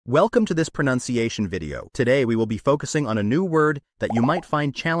Welcome to this pronunciation video. Today we will be focusing on a new word that you might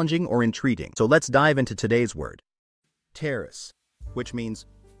find challenging or intriguing. So let's dive into today's word. Terrace, which means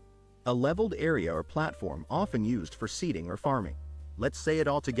a leveled area or platform often used for seating or farming. Let's say it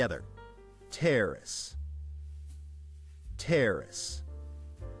all together. Terrace. Terrace.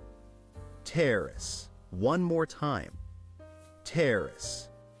 Terrace. One more time. Terrace.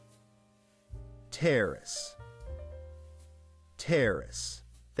 Terrace. Terrace.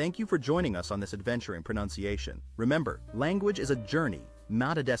 Thank you for joining us on this adventure in pronunciation. Remember, language is a journey,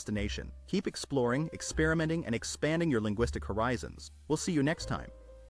 not a destination. Keep exploring, experimenting, and expanding your linguistic horizons. We'll see you next time.